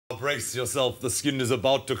Brace yourself, the skin is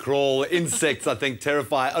about to crawl. Insects, I think,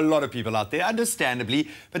 terrify a lot of people out there, understandably,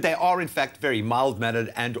 but they are, in fact, very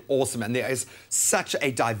mild-mannered and awesome, and there is such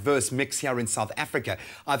a diverse mix here in South Africa.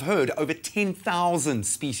 I've heard over 10,000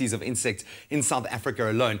 species of insects in South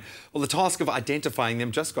Africa alone. Well, the task of identifying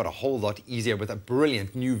them just got a whole lot easier with a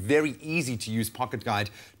brilliant, new, very easy-to-use pocket guide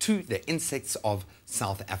to the insects of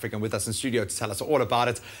South Africa. And with us in studio to tell us all about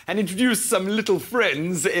it and introduce some little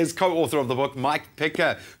friends is co-author of the book, Mike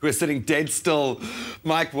Picker, who is sitting dead still.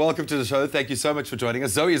 Mike, welcome to the show. Thank you so much for joining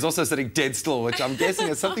us. Zoe is also sitting dead still, which I'm guessing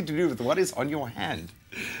has something to do with what is on your hand.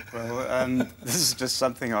 Well, this is just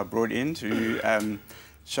something I brought in to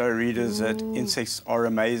show readers that insects are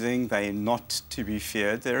amazing. They're not to be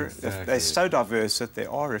feared. They're so diverse that there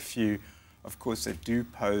are a few, of course, that do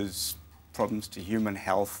pose problems to human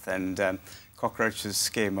health, and cockroaches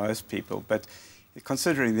scare most people. But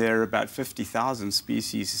considering there are about 50,000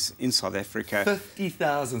 species in South Africa...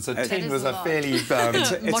 50,000, so 10 was a fairly it's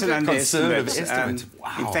an conservative estimate.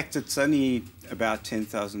 Wow. In fact, it's only about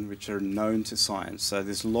 10,000 which are known to science. So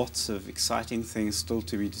there's lots of exciting things still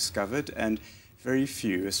to be discovered, and very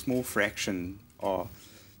few, a small fraction, are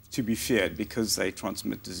to be feared because they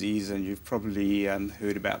transmit disease. And you've probably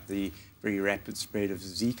heard about the very rapid spread of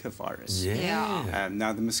Zika virus. Yeah.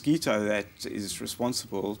 Now, the mosquito that is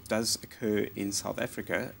responsible does occur in South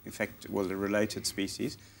Africa. In fact, well, a related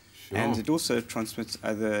species. Sure. And it also transmits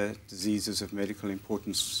other diseases of medical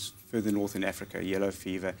importance further north in Africa, yellow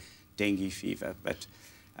fever, dengue fever. But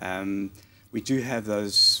we do have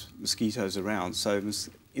those mosquitoes around. So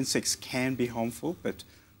insects can be harmful, but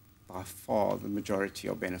by far the majority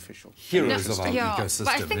are beneficial. Heroes of our ecosystem.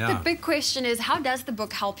 But I think the big question is, how does the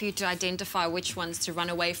book help you to identify which ones to run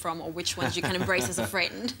away from or which ones you can embrace as a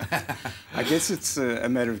friend? I guess it's a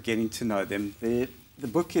matter of getting to know them. The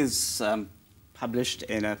book is published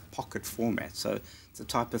in a pocket format, so it's the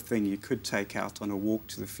type of thing you could take out on a walk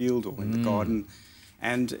to the field or in the garden.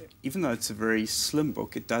 And even though it's a very slim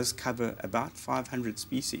book, it does cover about 500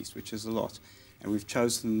 species, which is a lot. And we've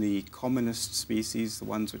chosen the commonest species, the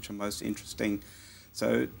ones which are most interesting.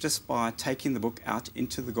 So just by taking the book out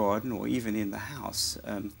into the garden or even in the house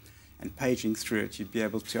and paging through it, you'd be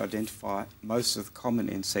able to identify most of the common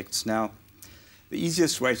insects. Now, the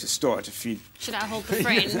easiest way to start, if you... Should I hold the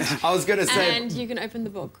friend? I was going to say... And you can open the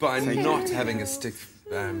book. By not having a stick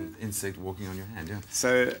insect walking on your hand, yeah.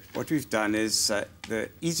 So what we've done is the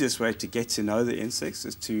easiest way to get to know the insects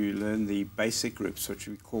is to learn the basic groups, which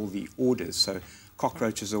we call the orders. So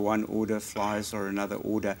cockroaches are one order, flies are another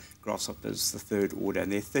order, grasshoppers the third order,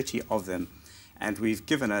 and there are 30 of them. And we've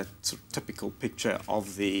given a sort of typical picture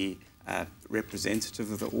of the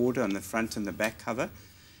representative of the order on the front and the back cover.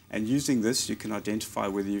 And using this, you can identify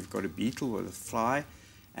whether you've got a beetle or a fly.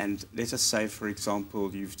 And let us say, for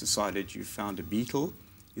example, you've decided you found a beetle.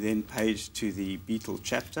 You then page to the beetle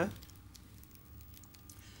chapter.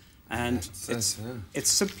 And it's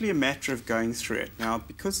simply a matter of going through it. Now,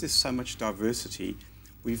 because there's so much diversity,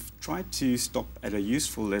 we've tried to stop at a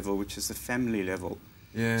useful level, which is the family level.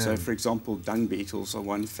 Yeah. So, for example, dung beetles are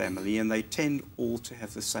one family, and they tend all to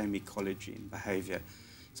have the same ecology and behavior.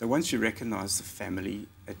 So once you recognise the family,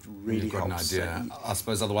 it really helps. An idea. I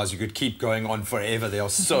suppose otherwise you could keep going on forever. There are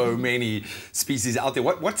so many species out there.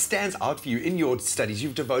 What stands out for you in your studies?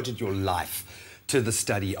 You've devoted your life to the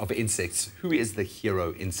study of insects. Who is the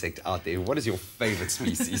hero insect out there? What is your favourite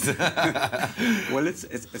species? Well,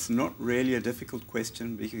 it's not really a difficult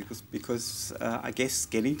question because I guess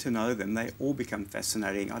getting to know them, they all become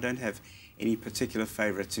fascinating. I don't have any particular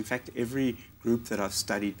favourites. In fact, every group that I've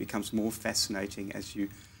studied becomes more fascinating as you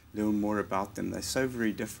learn more about them. They're so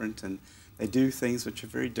very different, and they do things which are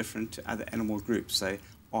very different to other animal groups. They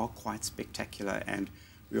are quite spectacular, and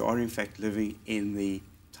we are in fact living in the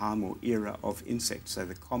time or era of insects. So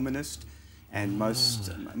the commonest and most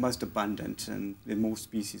abundant, and there are more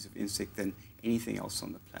species of insect than anything else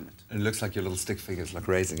on the planet. It looks like your little stick figure's like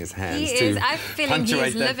raising his hands. He is. I feel like he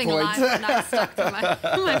is living life when I stuck to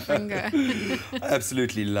my finger.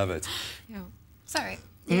 Absolutely love it. Yeah. Sorry.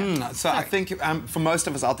 I think for most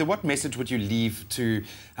of us out there, what message would you leave to,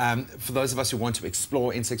 for those of us who want to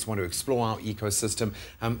explore insects, want to explore our ecosystem?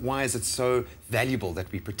 Why is it so valuable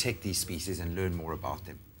that we protect these species and learn more about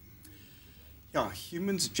them? Yeah,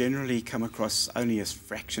 humans generally come across only a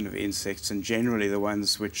fraction of insects, and generally the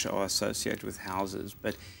ones which are associated with houses.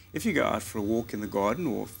 But if you go out for a walk in the garden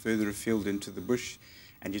or further afield into the bush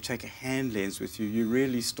and you take a hand lens with you, you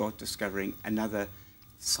really start discovering another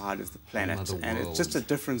side of the planet. And it's just a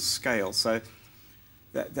different scale. So,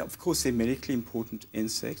 of course, they're medically important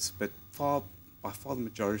insects, but by far the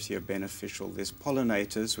majority are beneficial. There's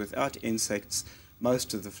pollinators. Without insects,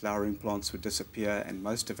 most of the flowering plants would disappear and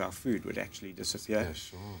most of our food would actually disappear. Yeah,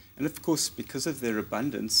 sure. And of course, because of their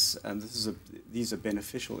abundance, these are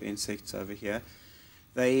beneficial insects over here,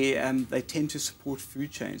 they tend to support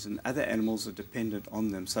food chains and other animals are dependent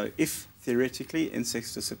on them. So if theoretically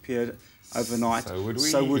insects disappeared overnight,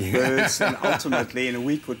 so would birds, and ultimately in a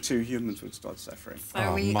week or two humans would start suffering.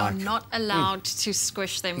 So we are not allowed to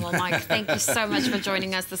squish them. Well, Mike, thank you so much for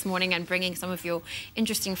joining us this morning and bringing some of your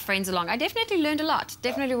interesting friends along. I definitely learned a lot.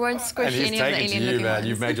 Definitely won't squish any of the alien-looking ones.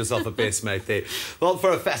 You've made yourself a best mate there. Well,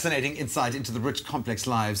 for a fascinating insight into the rich, complex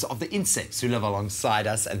lives of the insects who live alongside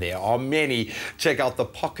us, and there are many, check out the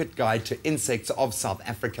Pocket Guide to Insects of South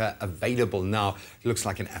Africa, available now. It looks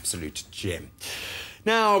like an absolute gem.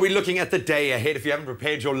 Now, we're looking at the day ahead. If you haven't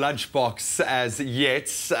prepared your lunchbox as yet,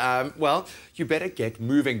 well, you better get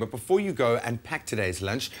moving. But before you go and pack today's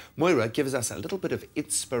lunch, Moira gives us a little bit of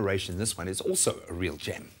inspiration. This one is also a real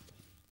gem.